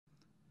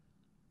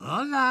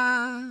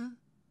Hola.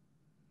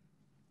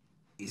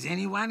 Is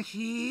anyone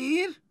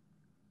here?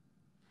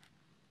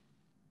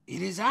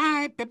 It is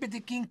I, Pepe the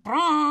King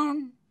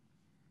Prawn.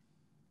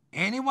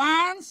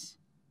 Anyone's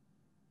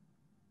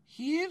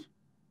here?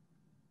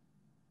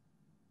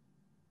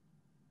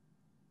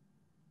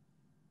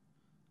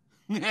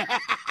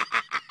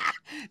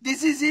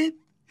 This is it.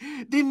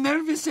 The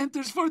nervous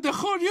centers for the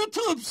whole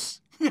YouTubes.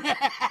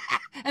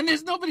 And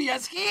there's nobody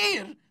else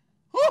here.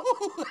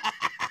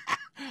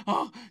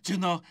 Oh, you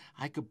know,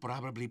 I could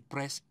probably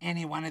press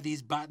any one of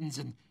these buttons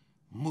and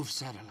move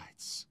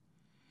satellites,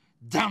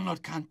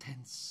 download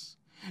contents,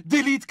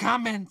 delete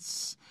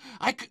comments.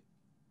 I could...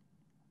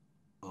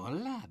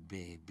 Hola,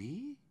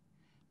 baby.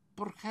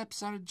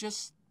 Perhaps I'll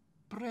just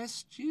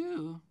press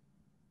you.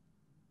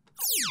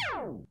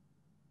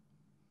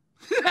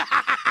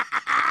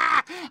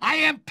 I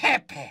am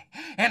Pepe,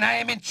 and I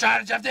am in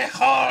charge of the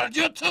whole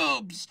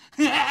YouTubes.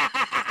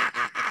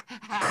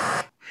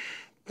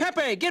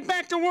 Pepe, get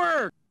back to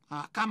work!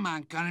 Oh, come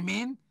on,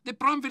 Kermin. The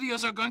prawn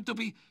videos are going to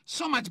be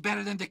so much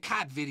better than the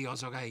cat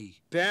videos, okay?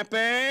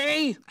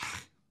 Pepe!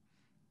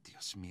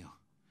 Dios mío.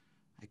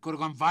 I could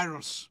have gone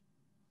viral.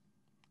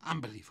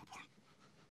 Unbelievable.